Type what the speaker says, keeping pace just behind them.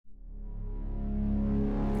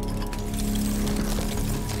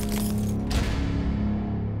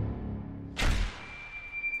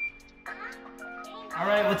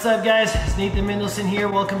what's up guys? It's Nathan Mendelsohn here.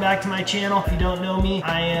 Welcome back to my channel. If you don't know me,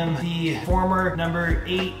 I am the former number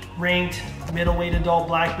 8 ranked middleweight adult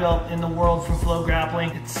black belt in the world from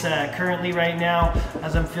Flograppling. It's currently right now,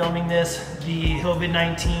 as I'm filming this, the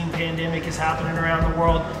COVID-19 pandemic is happening around the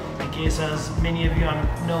world. In case, as many of you,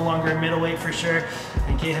 I'm no longer a middleweight for sure.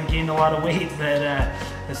 In case I've gained a lot of weight, but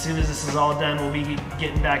as soon as this is all done, we'll be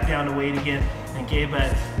getting back down to weight again. Okay,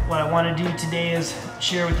 but what I want to do today is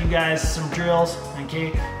share with you guys some drills, okay,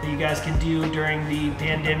 that you guys can do during the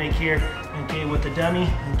pandemic here, okay, with the dummy,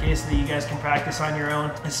 okay, so that you guys can practice on your own.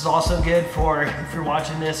 This is also good for if you're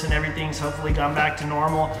watching this and everything's hopefully gone back to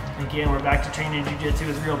normal. Again, we're back to training jiu-jitsu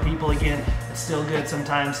with real people again. It's still good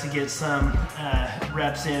sometimes to get some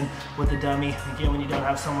reps in with the dummy, again, when you don't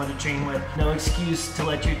have someone to train with. No excuse to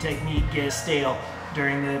let your technique get stale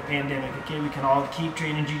during the pandemic, okay? We can all keep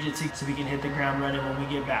training jiu-jitsu so we can hit the ground running when we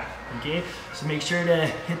get back, okay? So make sure to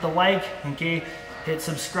hit the like, okay? Hit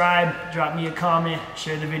subscribe, drop me a comment,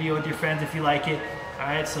 share the video with your friends if you like it. All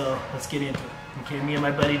right, so let's get into it. Okay, me and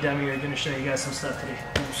my buddy Dummy are gonna show you guys some stuff today.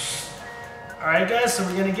 All right guys, so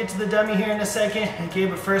we're gonna get to the dummy here in a second, okay?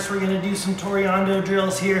 But first we're gonna do some Toriando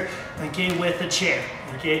drills here, okay, with a chair,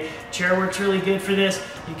 okay? Chair works really good for this.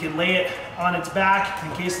 You can lay it on its back,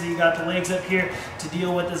 in case that you got the legs up here to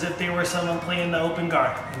deal with as if they were someone playing the open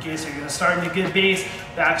guard. Okay, so you're gonna start in a good base,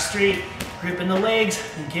 back straight, gripping the legs.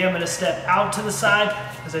 Okay, I'm gonna step out to the side.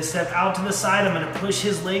 As I step out to the side, I'm gonna push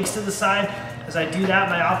his legs to the side. As I do that,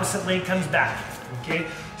 my opposite leg comes back. Okay,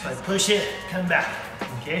 so I push it, come back.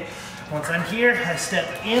 Okay, once I'm here, I step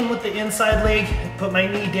in with the inside leg, put my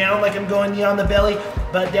knee down like I'm going knee on the belly,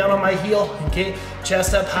 butt down on my heel, okay,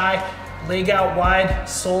 chest up high, leg out wide,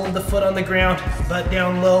 sole of the foot on the ground, butt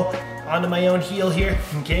down low, onto my own heel here,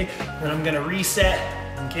 okay? Then I'm gonna reset,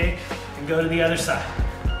 okay, and go to the other side,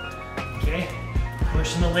 okay?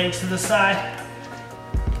 Pushing the legs to the side,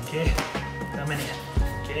 okay, coming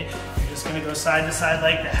in, okay? You're just gonna go side to side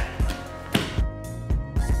like that.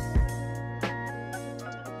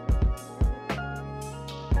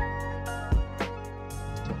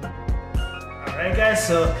 All right guys,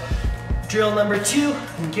 so drill number 2,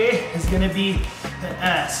 okay, is gonna be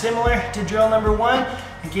similar to drill number 1,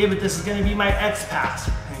 okay, but this is gonna be my X pass,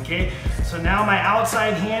 okay? So now my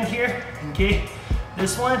outside hand here, okay,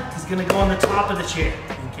 this one is gonna go on the top of the chair,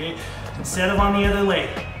 okay, instead of on the other leg,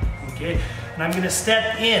 okay? And I'm gonna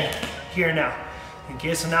step in here now,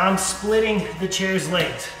 okay? So now I'm splitting the chair's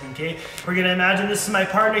legs, okay? We're gonna imagine this is my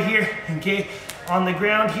partner here, okay? On the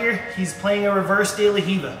ground here, he's playing a reverse De La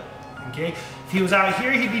Riva, okay? If he was out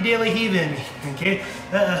here, he'd be De La Riva-ing me, okay?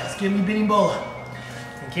 He's giving me bimbola.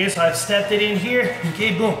 Okay, so I've stepped it in here,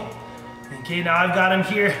 okay, boom. Okay, now I've got him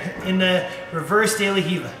here in the reverse De La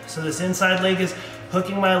Riva. So this inside leg is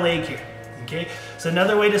hooking my leg here, okay? So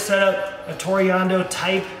another way to set up a Toriando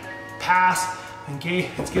type pass, okay?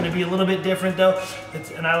 It's gonna be a little bit different though,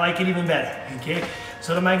 and I like it even better, okay?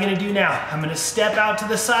 So what am I gonna do now? I'm gonna step out to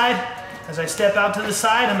the side. As I step out to the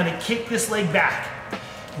side, I'm gonna kick this leg back.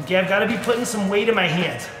 Okay, I've got to be putting some weight in my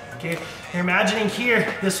hands. Okay, you're imagining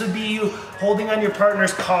here, this would be you holding on your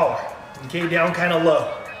partner's collar. Okay, down kind of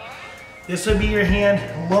low. This would be your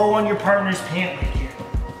hand low on your partner's pant leg here.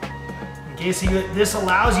 Okay, so this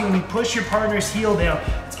allows you, when you push your partner's heel down,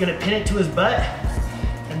 it's going to pin it to his butt,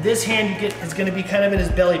 and this hand is going to be kind of in his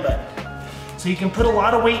belly button. So you can put a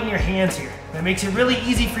lot of weight in your hands here. That makes it really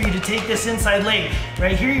easy for you to take this inside leg.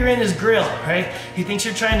 Right here, you're in his grill, right? He thinks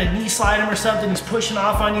you're trying to knee slide him or something. He's pushing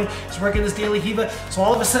off on you. He's working this De La Riva. So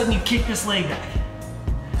all of a sudden, you kick this leg back.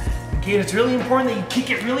 Okay, and it's really important that you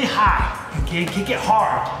kick it really high. Okay, kick it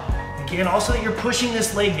hard. Okay, and also that you're pushing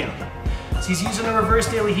this leg down. So he's using a reverse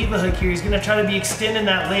De La Riva hook here. He's gonna try to be extending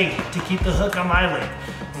that leg to keep the hook on my leg.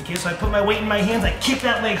 Okay, so I put my weight in my hands. I kick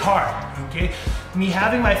that leg hard. Okay, me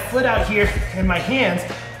having my foot out here in my hands,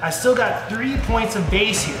 I still got 3 points of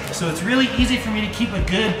base here. So it's really easy for me to keep a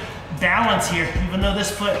good balance here, even though this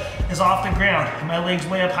foot is off the ground and my leg's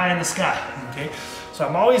way up high in the sky, okay? So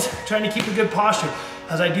I'm always trying to keep a good posture.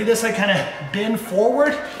 As I do this, I kind of bend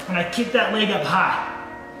forward and I kick that leg up high,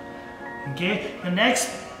 okay? The next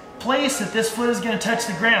place that this foot is gonna touch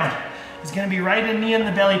the ground is gonna be right in knee in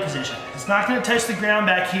the belly position. It's not gonna touch the ground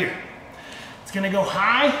back here. It's gonna go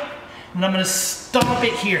high, and I'm gonna stomp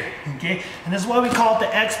it here, okay? And this is why we call it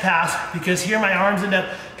the X pass, because here my arms end up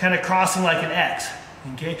kind of crossing like an X,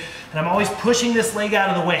 okay? And I'm always pushing this leg out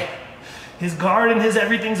of the way. His guard and his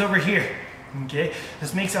everything's over here, okay?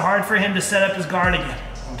 This makes it hard for him to set up his guard again,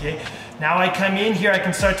 okay? Now I come in here, I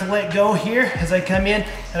can start to let go here as I come in,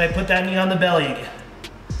 and I put that knee on the belly again,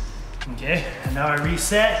 okay? And now I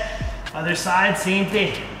reset, other side, same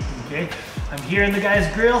thing, okay? I'm here in the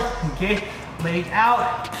guy's grill, okay? leg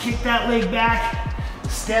out, kick that leg back,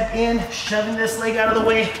 step in, shoving this leg out of the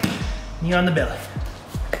way, knee on the belly.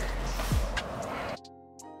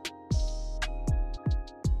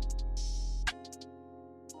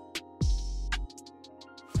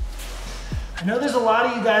 I know there's a lot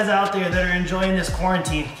of you guys out there that are enjoying this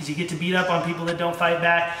quarantine because you get to beat up on people that don't fight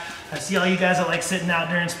back. I see all you guys that like sitting out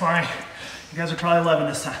during sparring. You guys are probably loving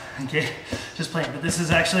this time, okay? Just playing, but this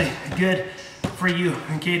is actually good for you,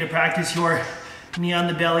 okay, to practice your knee on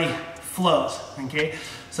the belly flows, okay?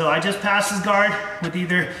 So I just passed his guard with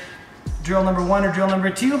either drill number 1 or drill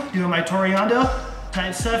number 2, doing my Toreando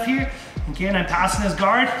type stuff here, okay, and I'm passing his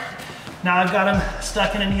guard. Now I've got him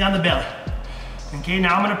stuck in a knee on the belly. Okay,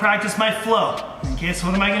 now I'm gonna practice my flow. Okay, so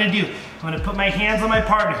what am I gonna do? I'm gonna put my hands on my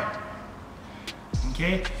partner.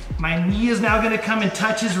 Okay, my knee is now gonna come and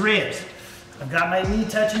touch his ribs. I've got my knee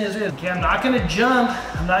touching his ribs. Okay, I'm not gonna jump.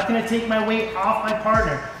 I'm not gonna take my weight off my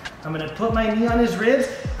partner. I'm gonna put my knee on his ribs.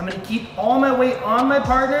 I'm gonna keep all my weight on my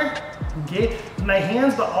partner, okay, with my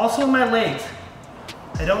hands, but also in my legs.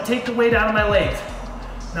 I don't take the weight out of my legs.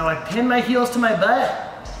 Now I pin my heels to my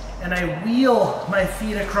butt and I wheel my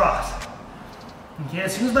feet across. Okay,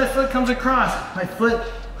 as soon as my foot comes across, my foot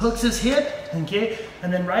hooks his hip, okay,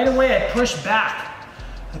 and then right away I push back.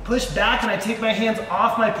 I push back and I take my hands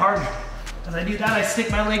off my partner. As I do that, I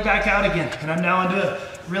stick my leg back out again, and I'm now into a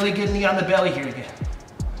really good knee on the belly here again.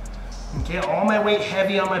 Okay, all my weight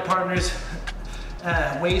heavy on my partner's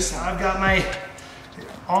waist. I've got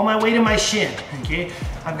all my weight in my shin, okay?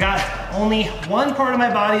 I've got only one part of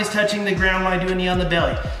my body is touching the ground when I do a knee on the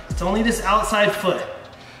belly. It's only this outside foot.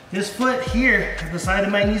 This foot here, the side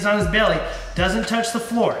of my knees on his belly, doesn't touch the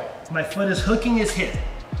floor. My foot is hooking his hip,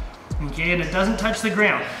 okay, and it doesn't touch the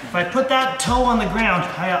ground. If I put that toe on the ground,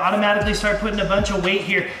 I automatically start putting a bunch of weight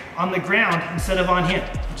here on the ground instead of on him,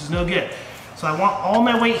 which is no good. So I want all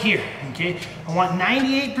my weight here, okay? I want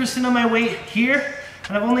 98% of my weight here,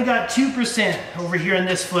 and I've only got 2% over here in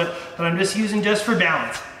this foot that I'm just using just for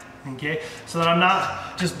balance, okay? So that I'm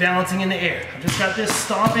not just balancing in the air. I've just got this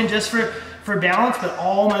stomping just for balance, but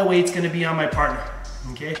all my weight's gonna be on my partner,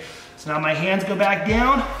 okay? So now my hands go back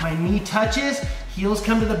down, my knee touches, heels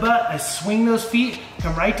come to the butt, I swing those feet,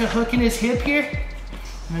 come right to hooking his hip here,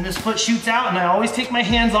 and then this foot shoots out, and I always take my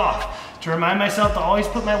hands off to remind myself to always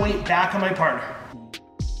put my weight back on my partner.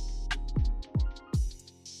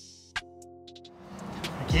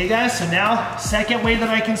 Okay guys, so now second way that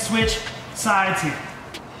I can switch sides here.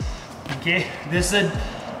 Okay,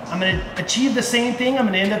 I'm gonna achieve the same thing. I'm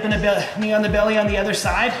gonna end up in a knee on the belly on the other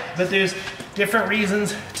side, but there's different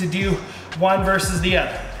reasons to do one versus the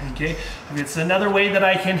other, okay? It's another way that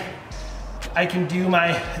I can do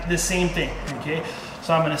the same thing, okay?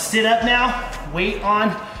 So I'm gonna sit up now, weight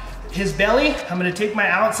on his belly. I'm gonna take my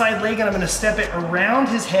outside leg and I'm gonna step it around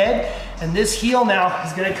his head, and this heel now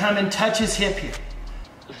is gonna come and touch his hip here.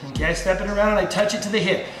 Okay, I step it around and I touch it to the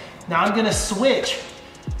hip. Now I'm gonna switch,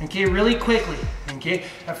 okay, really quickly, okay?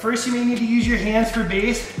 At first you may need to use your hands for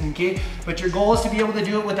base, okay? But your goal is to be able to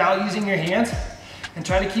do it without using your hands and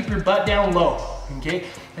try to keep your butt down low, okay?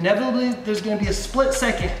 Inevitably, there's gonna be a split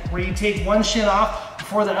second where you take one shin off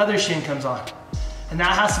before the other shin comes on. And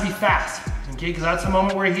that has to be fast, okay? Because that's the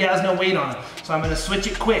moment where he has no weight on him. So I'm gonna switch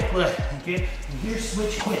it quick, look, okay? And here,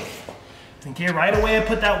 switch quick. Okay, right away I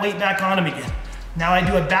put that weight back on him again. Now I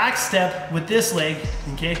do a back step with this leg,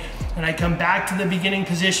 okay? And I come back to the beginning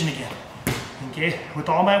position again, okay? With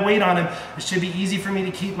all my weight on him, it should be easy for me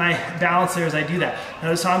to keep my balance there as I do that.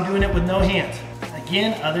 Notice how I'm doing it with no hands.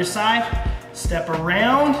 Again, other side, step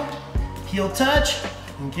around, heel touch,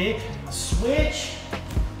 okay? Switch,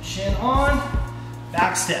 shin on,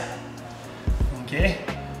 back step, okay?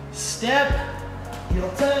 Step,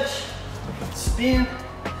 heel touch, spin,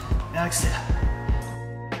 back step.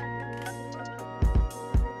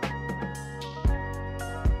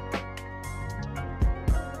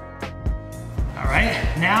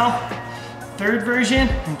 Now, third version,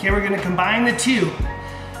 okay, we're gonna combine the two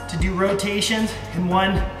to do rotations in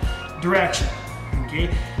one direction,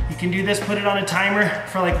 okay? You can do this, put it on a timer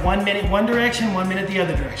for like 1 minute one direction, 1 minute the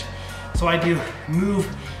other direction. So I do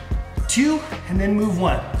move 2 and then move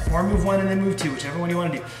 1, or move 1 and then move 2, whichever one you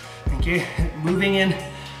wanna do, okay? Moving in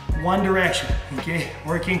one direction, okay?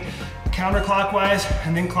 Working counterclockwise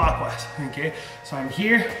and then clockwise, okay? So I'm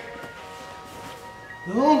here,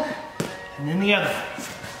 boom, and then the other.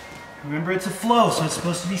 Remember, it's a flow, so it's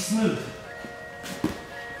supposed to be smooth.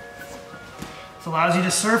 This allows you to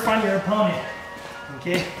surf on your opponent,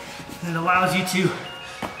 okay? And it allows you to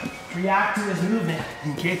react to his movement,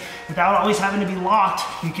 okay? Without always having to be locked,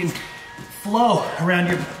 you can flow around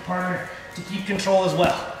your partner to keep control as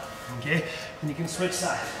well, okay? And you can switch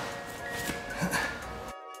sides.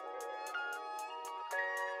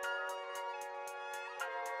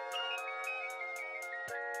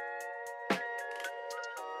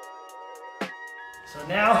 So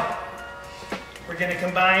now we're gonna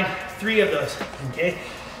combine 3 of those, okay?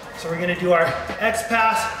 So we're gonna do our X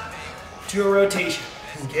pass to a rotation,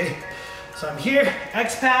 okay? So I'm here,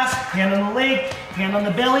 X pass, hand on the leg, hand on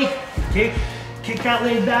the belly, okay? Kick that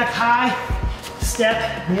leg back high,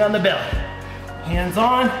 step, knee on the belly. Hands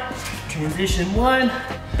on, transition 1,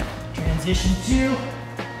 transition 2,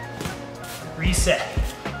 reset.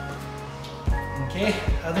 Okay,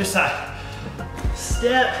 other side.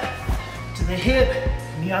 Step to the hip,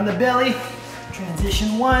 knee on the belly,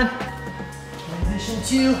 transition 1, transition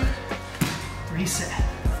 2, reset.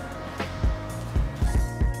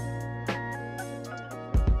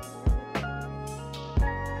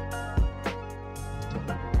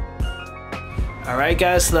 All right,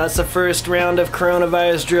 guys, so that's the first round of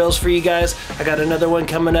coronavirus drills for you guys. I got another one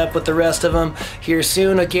coming up with the rest of them here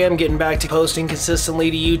soon. Okay, I'm getting back to posting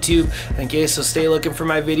consistently to YouTube. Okay, so stay looking for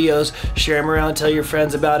my videos, share them around, tell your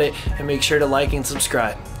friends about it, and make sure to like and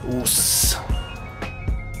subscribe. Oos.